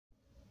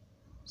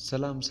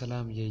ሰላም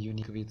ሰላም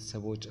የዩኒክ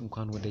ቤተሰቦች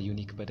እንኳን ወደ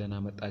ዩኒክ በደህና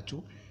መጣችሁ።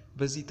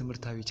 በዚህ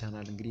ትምህርታዊ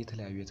ቻናል እንግዲህ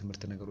የተለያዩ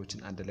የትምህርት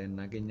ነገሮችን አንድ ላይ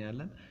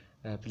እናገኛለን።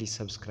 ፕሊዝ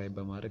ሰብስክራይብ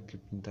በማድረግ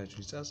ግንኙነታችሁ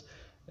ይጻስ።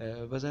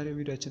 በዛሬው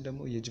ቪዲዮአችን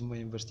ደግሞ የጅማ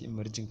ዩኒቨርሲቲ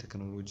ኢመርጂንግ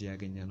ቴክኖሎጂ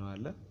ያገኘነው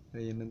አለ።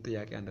 ይሄንን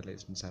ጥያቄ አንድ ላይ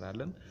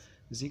እንሰራለን።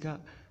 እዚህ ጋር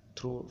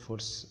ትሩ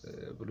ፎልስ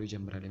ብሎ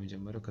ይጀምራል።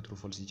 የመጀመሪያው ከትሩ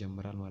ፎልስ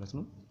ይጀምራል ማለት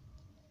ነው።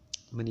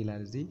 ምን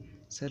ይላል እዚህ?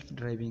 ሰልፍ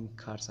ድራይቪንግ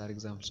ካርስ አር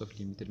ኤግዛምፕልስ ኦፍ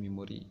ሊሚትድ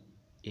ሚሞሪ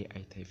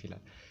ኤአይ ታይፕ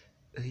ይላል።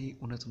 ይሄ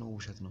እውነት ነው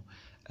ውሸት ነው?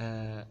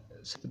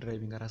 ሰልፍ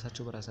ድራይቪንግ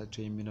ራሳቸው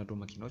በራሳቸው የሚነዱ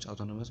መኪናዎች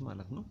አውቶኖመስ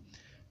ማለት ነው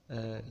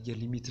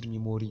የሊሚትድ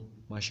ሚሞሪ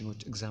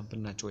ማሽኖች ኤግዛምፕል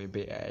ናቸው ወይ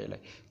በኤአይ ላይ?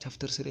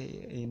 ቻፕተር 3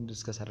 ይሄን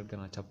ዲስከስ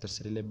አድርገናል። ቻፕተር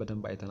 3 ላይ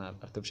በደንብ አይተናል፣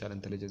 አርቲፊሻል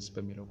ኢንተለጀንስ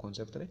በሚለው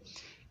ኮንሰፕት ላይ።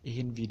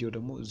 ይሄን ቪዲዮ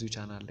ደግሞ እዚሁ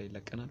ቻናል ላይ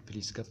ለቀናል።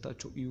 ፕሊዝ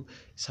ገብታችሁ እዩ፣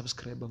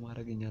 ሰብስክራይብ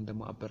በማድረግ እኛን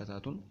ደግሞ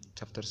አበረታቱን።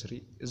 ቻፕተር 3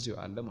 እዚሁ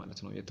አለ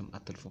ማለት ነው፣ የትም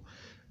አትልፉ።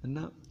 እና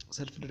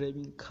ሰልፍ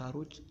ድራይቪንግ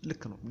ካሮች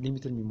ልክ ነው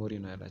ሊሚትድ ሚሞሪ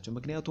ነው ያላቸው።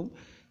 ምክንያቱም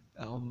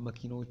አሁን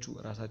መኪናዎቹ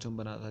ራሳቸውን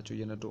በናታቸው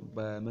እየነዱ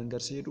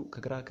በመንገድ ሲሄዱ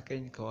ከግራ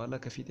ከቀኝ ከኋላ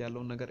ከፊት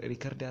ያለውን ነገር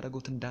ሪከርድ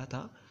ያደረጉትን ዳታ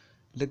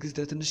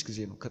ለትንሽ ጊዜ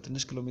ነው።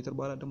 ከትንሽ ኪሎ ሜትር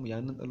በኋላ ደግሞ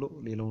ያንን ጥሎ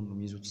ሌላውን ነው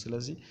የሚይዙት።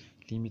 ስለዚህ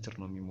ሊሚትር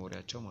ነው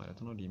ሚሞሪያቸው ማለት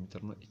ነው።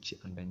 ሊሚትር ነው። እቺ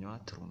አንደኛዋ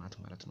ትሩ ናት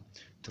ማለት ነው።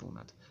 ትሩ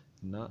ናት።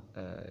 እና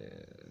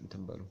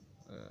እንትን በሉ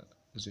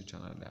እዚሁ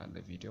ቻናል ላይ ያለ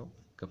ቪዲዮ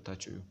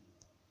ገብታችሁ እዩ።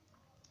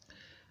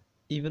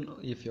 ኢቭን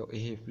ኢፍ ያው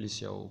ይሄ ፕሊስ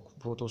ያው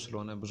ፎቶ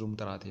ስለሆነ ብዙም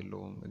ጥራት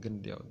የለውም፣ ግን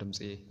ያው ድምጼ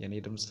የኔ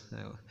ድምጽ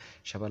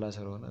ሸበላ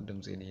ስለሆነ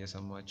ድምጼን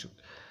እየሰማችሁ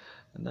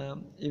እና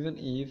even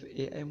if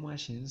AI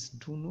machines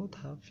do not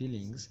have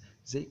feelings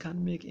they can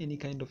make any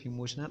kind of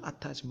emotional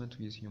attachment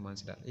with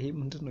humans ይላል። ይሄ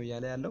ምንድነው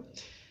እያለ ያለው?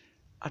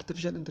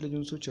 አርቲፊሻል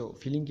ኢንተለጀንሶች ያው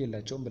ፊሊንግ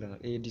የላቸውም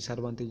ብለናል። ይሄ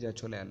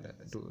ዲስአድቫንቴጃቸው ላይ ያለ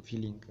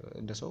ፊሊንግ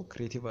እንደ ሰው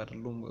ክሬቲቭ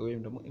አይደሉም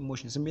ወይም ደግሞ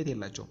ኢሞሽን ስሜት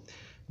የላቸውም።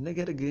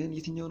 ነገር ግን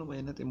የትኛውንም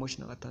አይነት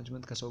ኢሞሽናል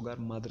አታችመንት ከሰው ጋር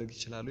ማድረግ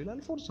ይችላሉ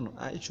ይላል። ፎልስ ነው፣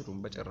 አይችሉም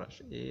በጭራሽ።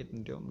 ይሄ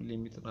እንዲያውም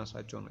ሊሚት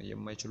ራሳቸው ነው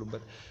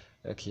የማይችሉበት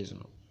ኬዝ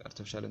ነው።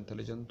 አርቲፊሻል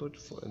ኢንተለጀንቶች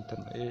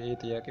ይሄ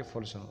ጥያቄ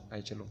ፎልስ ነው፣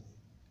 አይችሉም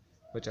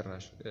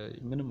በጭራሽ።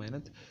 ምንም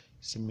አይነት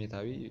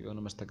ስሜታዊ የሆነ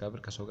መስተጋብር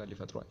ከሰው ጋር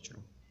ሊፈጥሩ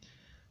አይችሉም።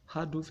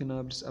 Hadoop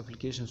enables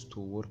applications to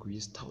work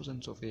with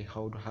thousands of a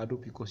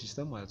Hadoop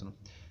ecosystem ማለት ነው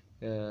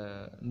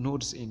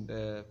nodes and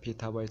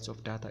petabytes of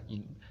data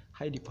in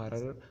highly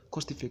parallel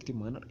cost effective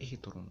manner። ይሄ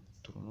ጥሩ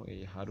ነው። ይሄ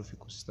Hadoop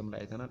ecosystem ላይ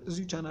አይተናል።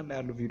 እዚሁ ቻናል ላይ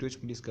ያሉ ቪዲዮዎች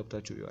ፕሊዝ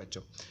ገብታችሁ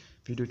እዩዋቸው።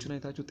 ቪዲዮቹን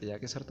አይታችሁ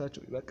ጥያቄ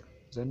ሰርታችሁ በቃ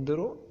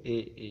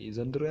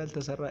ዘንድሮ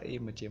ያልተሰራ ይሄ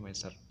መቼም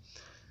አይሰራ።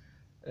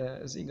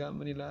 እዚህ ጋር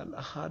ምን ይላል?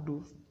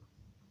 Hadoop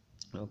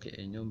ኦኬ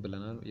እኛም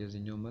ብለናል።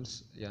 የዚህኛው መልስ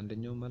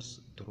የአንደኛው መልስ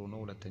ትሩ ነው፣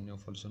 ሁለተኛው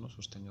ፎልስ ነው፣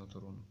 ሶስተኛው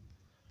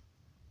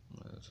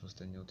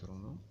ትሩ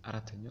ነው።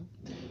 አራተኛው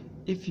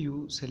if you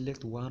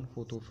select one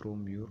photo from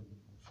your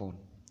phone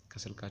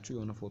ከስልካችሁ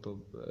የሆነ ፎቶ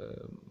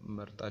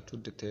መርጣችሁ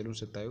ዲቴይሉን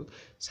ስታዩት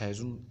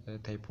ሳይዙን፣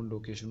 ታይፑን፣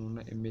 ሎኬሽኑን እና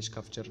ኢሜጅ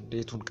ካፕቸር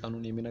ዴቱን፣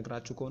 ቀኑን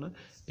የሚነግራችሁ ከሆነ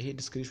ይሄ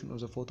ዲስክሪፕሽን ኦፍ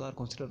ዘ ፎቶ አር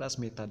ኮንሲደርድ አስ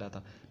ሜታ ዳታ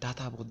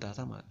አባውት ዳታ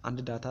ማለት አንድ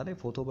ዳታ ላይ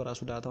ፎቶ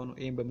በራሱ ዳታው ነው።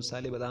 ይሄን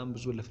በምሳሌ በጣም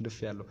ብዙ ልፍልፍ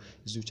ያለው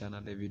እዚሁ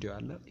ቻናል ላይ ቪዲዮ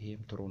አለ።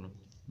 ይሄም ትሩ ነው።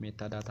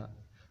 ሜታ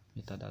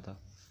ዳታ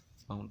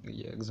አሁን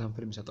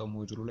ኤግዛምፕል የሚሰጠው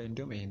ሞጁሉ ላይ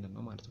እንዲሁም ይሄንን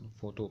ነው ማለት ነው።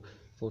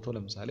 ፎቶ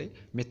ለምሳሌ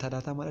ሜታ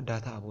ዳታ ማለት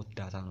ዳታ አባውት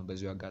ዳታ ነው።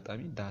 በዚሁ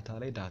አጋጣሚ ዳታ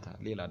ላይ ዳታ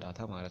ሌላ ዳታ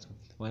ማለት ነው።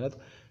 ማለት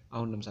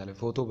አሁን ለምሳሌ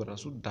ፎቶ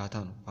በራሱ ዳታ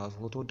ነው።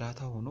 ፎቶ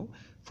ዳታ ሆኖ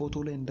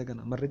ፎቶ ላይ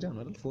እንደገና መረጃ ነው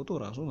አይደል? ፎቶ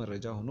ራሱ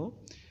መረጃ ሆኖ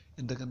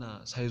እንደገና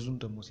ሳይዙን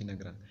ደግሞ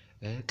ሲነግረን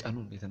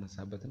ቀኑን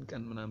የተነሳበትን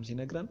ቀን ምናምን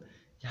ሲነግረን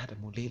ያ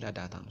ደግሞ ሌላ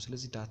ዳታ ነው።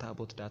 ስለዚህ ዳታ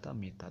አባውት ዳታ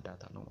ሜታ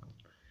ዳታ ነው ማለት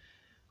ነው።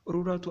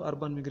 ሩራል ቱ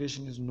አርባን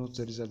ሚግሬሽን ኢዝ ኖት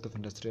ዘ ሪዛልት ኦፍ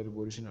ኢንዱስትሪያል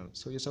ሪቮሉሽን አለ።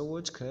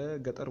 የሰዎች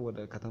ከገጠር ወደ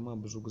ከተማ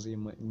ብዙ ጊዜ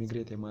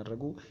ሚግሬት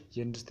የማድረጉ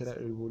የኢንዱስትሪያል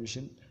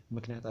ሪቮሉሽን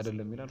ምክንያት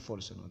አይደለም ይላል።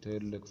 ፎልስ ነው፣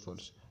 ትልቅ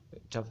ፎልስ።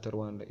 ቻፕተር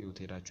 1 ላይ ይውት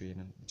ሄዳችሁ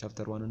ይሄንን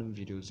ቻፕተር 1ንም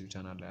ቪዲዮ እዚሁ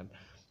ቻናል ላይ አለ።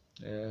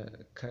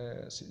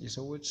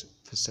 የሰዎች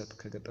ፍሰት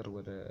ከገጠር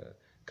ወደ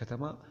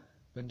ከተማ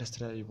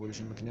በኢንዱስትሪያል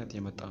ሪቮሉሽን ምክንያት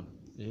የመጣ ነው።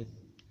 ይሄ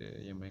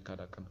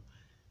የማይካድ ሀቅ ነው።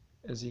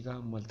 እዚህ ጋር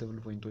ማልቲፕል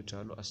ፖይንቶች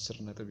አሉ። 10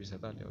 ነጥብ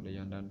ይሰጣል። ያው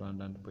ለእያንዳንዱ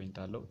አንዳንድ ፖይንት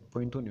አለው።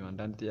 ፖይንቱን ነው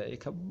አንዳንድ ጥያቄ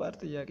ከባድ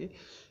ጥያቄ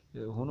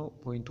ሆኖ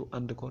ፖይንቱ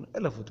አንድ ከሆነ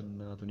እለፉት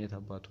እናቱን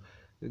የታባቱ።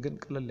 ግን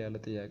ቀለል ያለ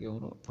ጥያቄ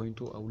ሆኖ ፖይንቱ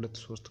 2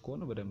 3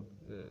 ከሆነ በደንብ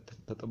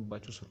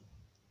ተጠብባችሁ ስሩ።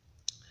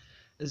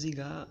 እዚህ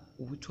ጋር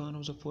which one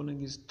of the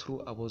following is true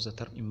about the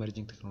term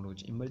emerging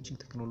technology? emerging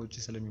technology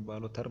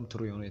ስለሚባለው ተርም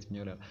ትሩ የሆነው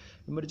የትኛው ላይ?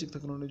 emerging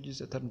technology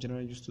is a term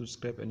generally used to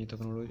describe any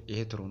technology።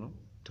 ይሄ ትሩ ነው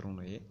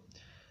ይሄ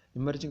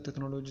emerging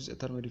technologies a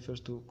term refers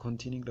to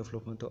continuing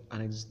development of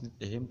an existing።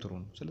 ይሄም ትሩ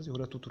ነው። ስለዚህ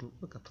ሁለቱ ትሩ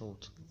በቃ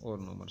ተውት። ኦል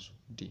ነው መልሱ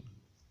ዲ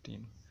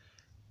ነው።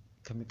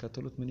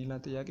 ከሚከተሉት ምን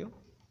ይላል ጥያቄው?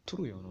 ትሩ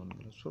የሆነው ነው።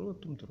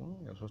 ሁለቱም ትሩ ነው።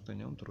 ያው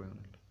ሶስተኛውም ትሩ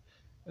ይሆናል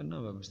እና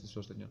በምስል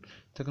ሶስተኛው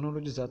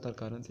ቴክኖሎጂ ዛት አር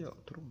ካረንት ያው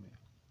ትሩ ነው።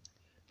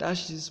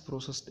 dash is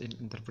processed and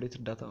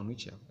interpreted data on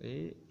which ያው ይሄ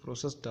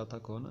ፕሮሰስ ዳታ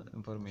ከሆነ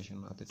ኢንፎርሜሽን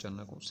ነው።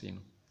 አትጨነቁ።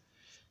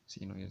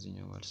 ሲ ነው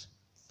የዚህኛው መልስ።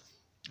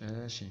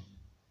 እሺ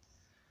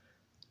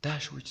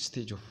Dash which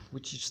stage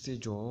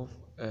of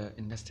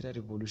industrial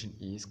revolution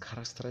is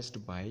characterized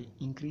by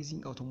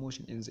increasing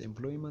automation in the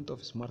employment of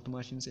smart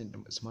machines and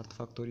smart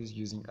factories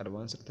using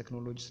advanced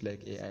technologies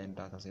like AI and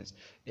data science.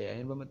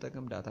 AI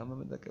በመጠቀም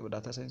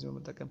ዳታ ሳይንስ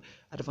በመጠቀም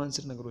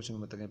advanced ነገሮችን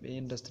በመጠቀም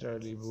industrial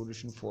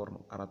revolution 4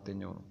 ነው።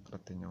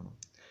 አራተኛው ነው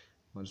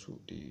መልሱ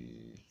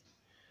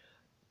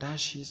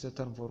Dash is the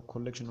term for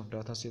collection of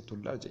data set to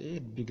large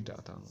big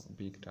data ነው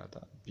big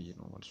data B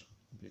ነው መልሱ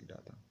big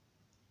data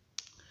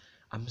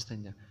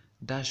አምስተኛ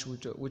Dash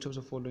which of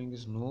the following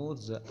is not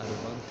the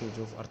advantage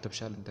of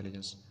artificial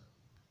intelligence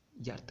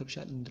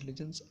የአርቲፊሻል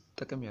ኢንተለጀንስ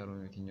ጥቅም ያለው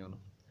የትኛው ነው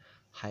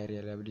high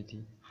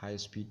reliability high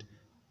speed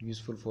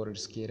useful for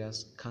risk areas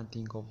can't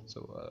think of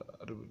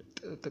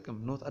ጥቅም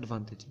not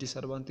advantage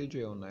disadvantage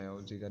ያውና ያው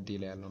እዚህ ጋር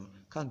ዲል ያለው ነው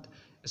can't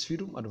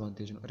ስፒዱም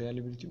አድቫንቴጅ ነው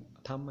reliability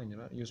ታማኝ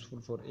ነው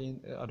useful for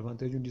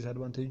advantage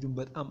disadvantage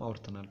በጣም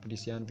አውርተናል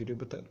ፕሊስ ያን ቪዲዮ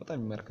በጣም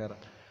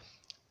ይመከራል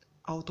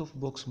out of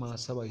box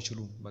ማሰብ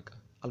አይችሉም በቃ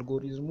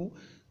አልጎሪዝሙ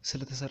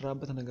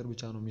ስለተሰራበት ነገር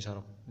ብቻ ነው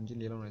የሚሰራው እንጂ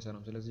ሌላውን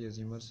አይሰራም ስለዚህ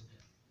የዚህ መልስ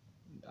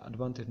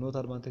advantage not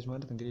advantage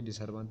ማለት እንግዲህ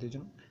disadvantage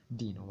ነው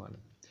ዲ ነው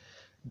ማለት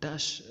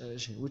dash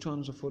which one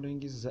of the following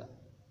is the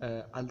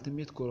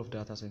ultimate goal of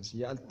data science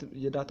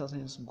የዳታ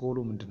ሳይንስ ጎሉ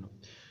ምንድነው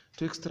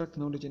to extract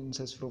knowledge and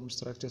insights from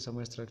structure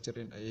semi structure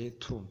and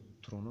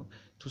true ነው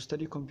to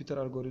study computer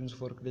algorithms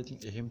for creating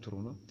aim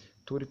true ነው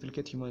to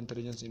replicate human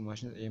intelligence in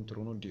machines aim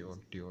true ነው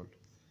diol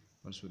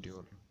also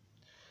diol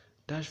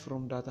dash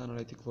from data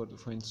analytic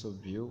points of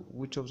view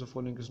which of the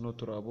following is not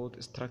true about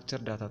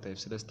structured data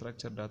types the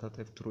structured data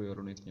type true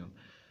የሆነው የትኛው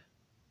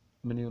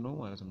ምን ነው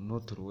ማለት ነው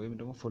not true ወይም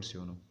ደግሞ false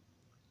የሆነው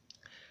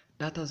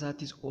data that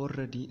is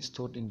already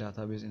stored in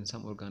database in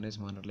some organized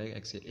manner like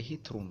excel ይሄ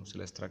true ነው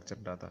ስለ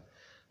structured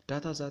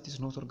data that is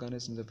not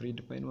organized in the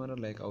predefined manner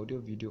like audio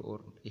video or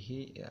ይሄ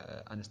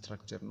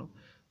unstructured ነው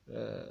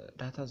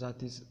data that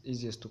is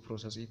easiest to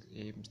process it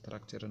ይሄ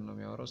structured ነው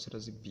የሚያወራው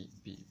ስለዚህ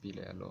ቢ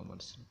ላይ ያለው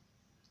ማለት ነው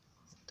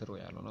true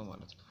ያለው ነው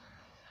ማለት ነው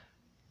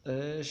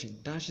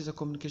dash is a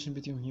communication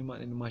between human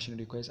and machine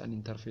requires an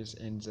interface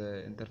and the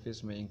interface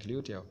may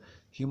include ያው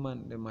human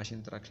machine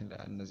interaction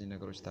እነዚህ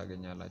ነገሮች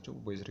ታገኛላችሁ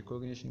voice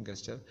recognition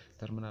gesture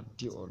terminal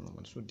d all ነው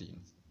መልሱ ዲ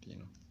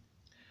ነው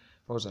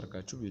ፓውዝ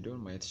አድርጋችሁ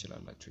ቪዲዮን ማየት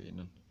ትችላላችሁ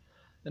ይሄንን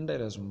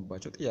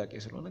እንዳይረዝምባችሁ ጥያቄ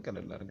ስለሆነ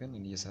ቀለል አድርገን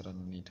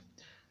እየሰራን እንሂድ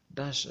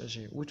dash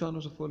which one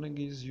of the following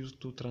is used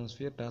to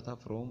transfer data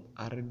from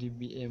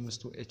RDBMS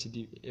to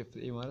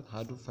HDFA ማለት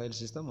Hadoop file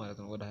system ማለት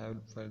ነው ወደ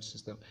Hadoop file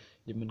system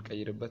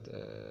የምንቀይርበት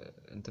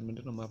እንትን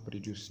ምንድነው map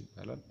reduce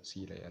ይባላል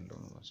ሲ ላይ ያለው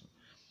ነው ማለት ነው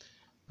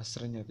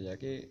አስረኛ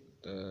ጥያቄ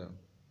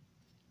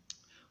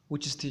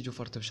which stage of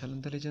artificial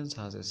intelligence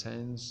has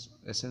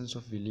a sense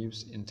of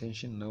beliefs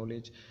intention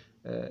knowledge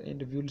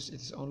and views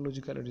its own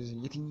logical reason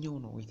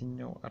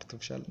የትኛው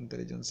artificial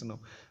intelligence ነው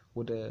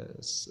ወደ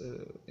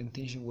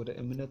intention ወደ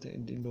እምነት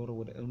እንዲኖረው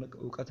ወደ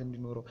እውቀት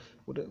እንዲኖረው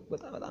ወደ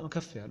በጣም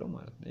ከፍ ያለው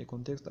ማለት ነው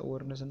የኮንቴክስት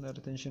awareness እና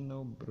retention ነው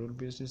role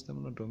based system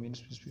ነው domain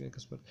specific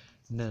expert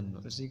ነን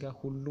ነው እዚህ ጋር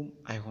ሁሉም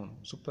አይሆንም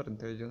super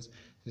intelligence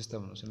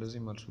system ነው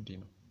ስለዚህ መልሱ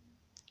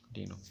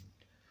ዲ ነው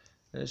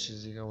እሺ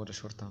እዚህ ጋር ወደ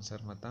ሾርት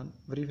አንሰር መጣን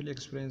briefly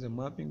explain the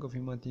mapping of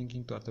human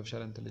thinking to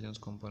artificial intelligence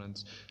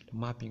components the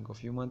mapping of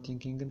human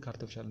thinking ግን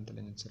artificial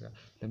intelligence ጋር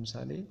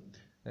ለምሳሌ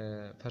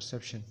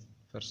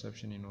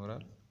perception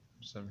ይኖራል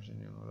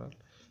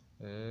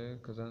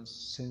ከዛ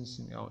ሴንስ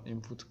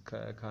ኢንፑት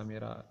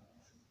ከካሜራ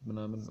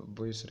ምናምን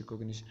voice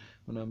recognition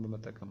ምናምን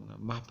በመጠቀም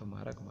ማፕ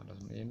ማድረግ ማለት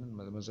ነው ይሄንን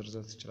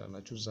መዘርዘር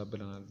ትችላላችሁ እዛ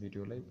ብለናል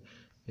ቪዲዮ ላይ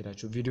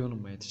ሄዳችሁ ቪዲዮውን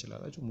ማየት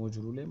ትችላላችሁ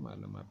ሞጁሉ ላይ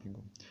ማለት ማፒንግ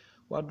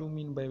what do you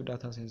mean by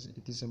data science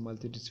it is a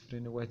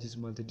multidisciplinary what is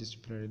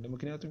multidisciplinary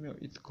ለምክንያቱም ያው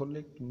it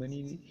collect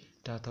many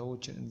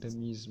ዳታዎችን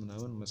እንደሚይዝ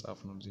ምናምን መጻፍ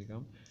ነው እዚህ ጋር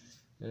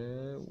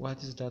what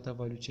is data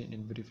value chain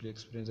and briefly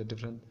explain the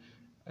different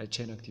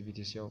chain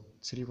activities ያው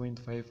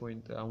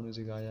 3.5 አሁን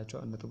እዚህ ጋር ያያችሁ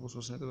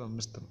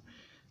 3.5 ነው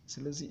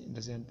ስለዚህ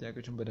እንደዚህ አይነት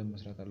ጥያቄዎችን በደንብ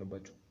መስራት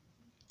አለባችሁ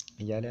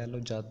እያለ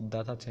ያለው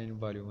ዳታ chain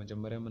value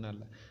መጀመሪያ ምን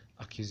አለ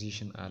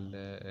acquisition አለ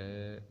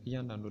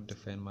እያንዳንዱ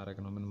ዲፋይን ማድረግ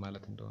ነው ምን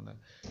ማለት እንደሆነ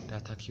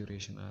data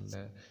curation አለ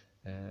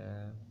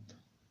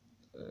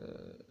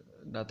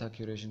data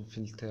curation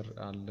filter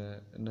አለ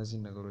እነዚህ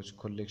ነገሮች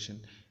collection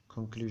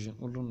conclusion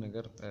ሁሉን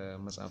ነገር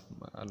መጻፍ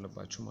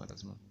አለባችሁ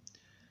ማለት ነው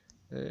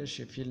እሺ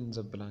fill in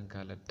the blank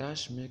አለ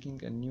dash making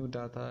a new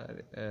data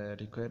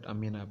required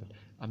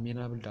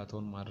amenable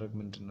ዳታውን ማድረግ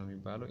ምንድነው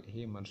የሚባለው ይሄ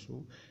መልሱ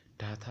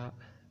data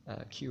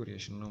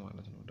curation ነው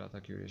ማለት ነው data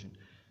curation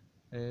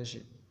እሺ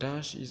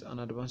dash is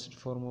an advanced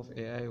form of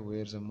AI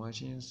where the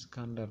machines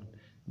can learn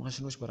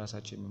ማሽኖች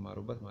በራሳቸው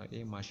የሚማሩበት ማለት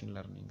ይሄ machine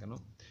learning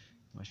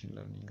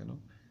ነው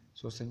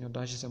ሶስተኛው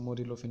dash is a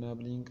model of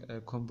enabling a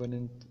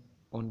component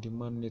on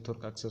demand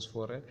network access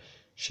for a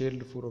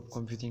shared pool of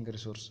computing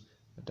resource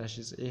dash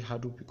is a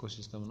Hadoop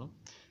ecosystem ነው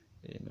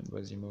ይሄንን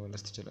በዚህ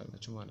መወለስ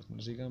ትችላላችሁ ማለት ነው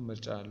እዚህ ጋር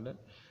ምርጫ አለ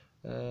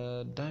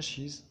dash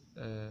is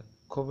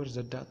covers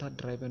the data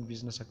driven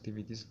business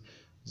activities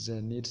the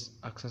needs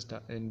access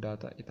and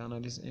data it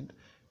analysis and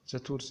the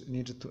tools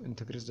needed to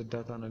integrate the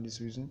data analysis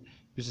within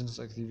business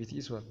activity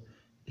is well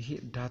ይሄ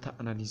ዳታ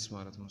አናሊሲስ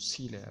ማለት ነው።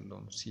 ሲ ላይ ያለው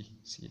ነው።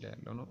 ሲ ላይ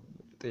ያለው ነው።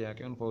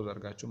 ጥያቄውን ፓውዝ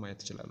አድርጋችሁ ማየት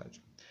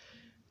ትችላላችሁ።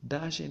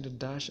 ዳሽ ኤንድ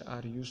ዳሽ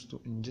አር ዩዝድ ቱ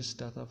ኢንጀስት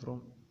ዳታ ፍሮም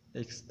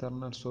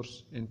ኤክስተርናል ሶርስ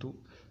ኢንቱ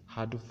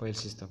ሃዱፕ ፋይል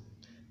ሲስተም።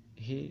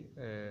 ይሄ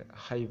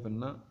ሃይቭ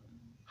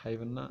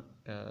እና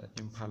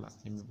ኢምፓላ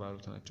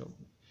የሚባሉት ናቸው።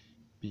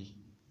 ቢ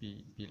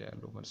ላይ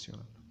ያለው መልስ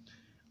ይሆናል።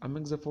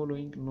 among the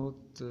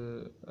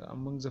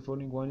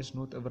following one is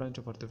not a branch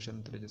of artificial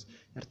intelligence.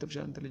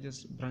 artificial intelligence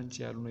branch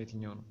ያሉ ነው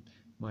የትኛው ነው?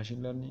 ማሽን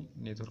ለርኒንግ፣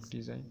 ኔትወርክ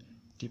ዲዛይን፣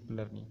 ዲፕ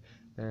ለርኒንግ።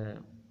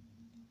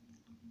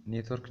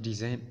 ኔትወርክ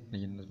ዲዛይን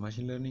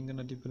ማሽን ለርኒንግ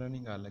እና ዲፕ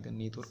ለርኒንግ አለ፣ ግን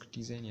ኔትወርክ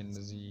ዲዛይን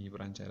የነዚህ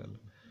ብራንች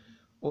አይደለም።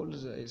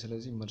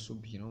 ስለዚህ መልሱ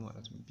ቢ ነው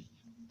ማለት ነው። ቢ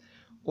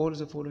all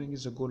the following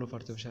is the goal of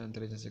artificial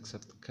intelligence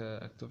except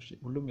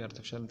ሁሉም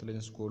የአርቲፊሻል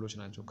ኢንተለጀንስ ጎሎች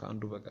ናቸው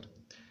ከአንዱ በቀር።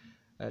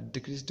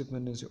 decrease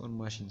dependency on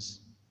machines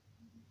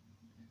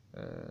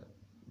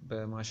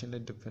በማሽን ላይ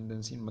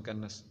ዲፔንደንሲን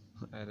መቀነስ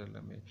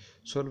አይደለም።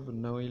 solve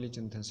knowledge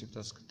intensive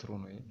task true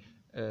ነው።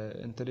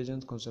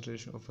 intelligent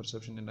concentration of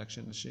perception and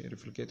action እሺ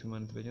replicate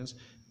human intelligence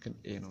ግን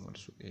ኤ ነው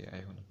መልሱ። ኤ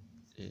አይሆንም።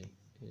 ኤ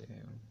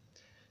አይሆንም።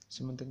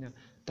 ስምንተኛ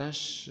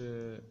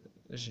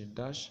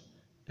dash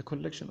a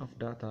collection of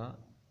data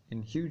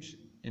in huge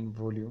in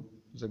volume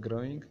the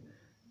growing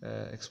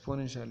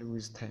exponentially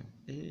with time።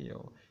 ይሄ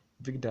ያው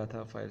big data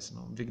files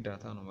ነው። big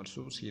data ነው መልሱ።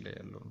 ሲ ላይ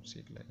ያለው ነው።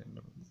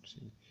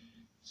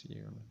 ሲ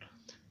ይሆናል።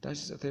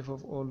 dash is a type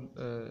of all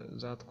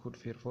that could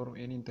perform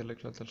any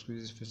intellectual task with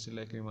efficiency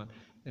like human።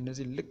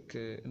 እነዚህ ልክ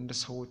እንደ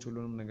ሰዎች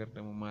ሁሉንም ነገር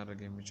ደግሞ ማድረግ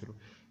የሚችሉ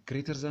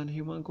greater than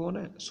human ከሆነ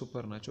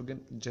ሱፐር ናቸው፣ ግን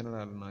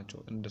ጀነራል ናቸው።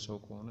 እንደ ሰው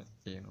ከሆነ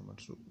ኤ ነው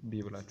መልሱ።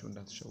 ቢ ብላችሁ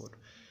እንዳትሸወዱ።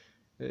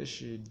 እሺ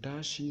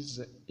dash is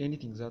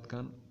anything that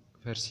can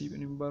perceive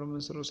an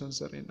environment through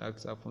sensor and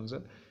acts upon the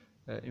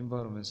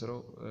environment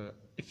through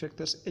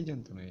effectors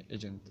agent ነው።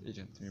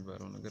 ኤጀንት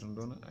የሚባለው ነገር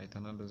እንደሆነ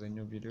አይተናል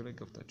በዛኛው ቪዲዮ ላይ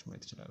ገብታችሁ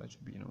ማየት ትችላላችሁ።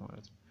 ቢ ነው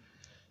ማለት ነው።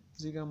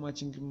 እዚህ ጋር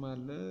ማቺንግም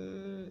አለ።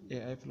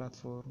 ኤአይ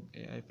ፕላትፎርም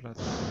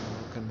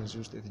ከነዚህ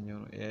ውስጥ የትኛው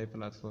ነው? ኤአይ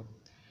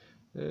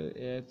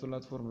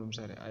ፕላትፎርም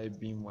ለምሳሌ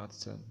አይቢም፣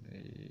 ዋትሰን፣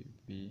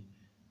 ቢ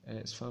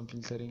ስፓም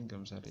ፊልተሪንግ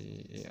ለምሳሌ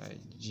ኤአይ፣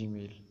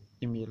 ጂሜል፣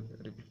 ኢሜል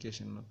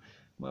ሪፕሊኬሽን ነው።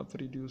 ማፕ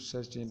ሪዲዩስ፣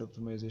 ሰርች ኤንድ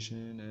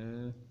ኦፕቲማይዜሽን፣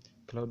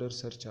 ክላውደር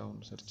ሰርች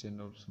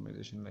ኤንድ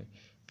ኦፕቲማይዜሽን ላይ፣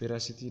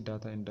 ቬራሲቲ፣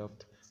 ዳታ ኤንድ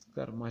ዳፕት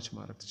ጋር ማች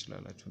ማድረግ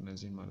ትችላላችሁ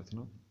እነዚህን ማለት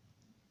ነው።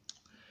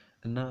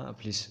 እና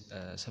ፕሊዝ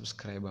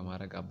ሰብስክራይብ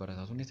በማድረግ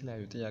አበረታቱን።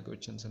 የተለያዩ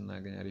ጥያቄዎችን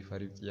ስናገኝ አሪፍ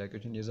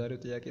ጥያቄዎችን፣ የዛሬው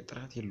ጥያቄ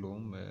ጥራት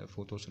የለውም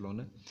ፎቶ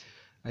ስለሆነ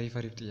አሪፍ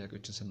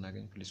ጥያቄዎችን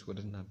ስናገኝ ፕሊዝ ወደ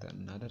እናንተ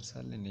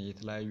እናደርሳለን።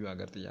 የተለያዩ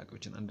ሀገር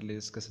ጥያቄዎችን አንድ ላይ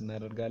ዲስከስ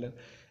እናደርጋለን።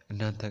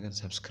 እናንተ ግን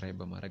ሰብስክራይብ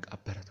በማድረግ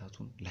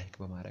አበረታቱን፣ ላይክ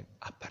በማድረግ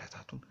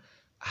አበረታቱን።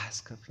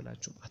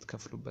 አያስከፍላችሁም፣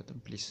 አትከፍሉበትም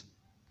ፕሊዝ።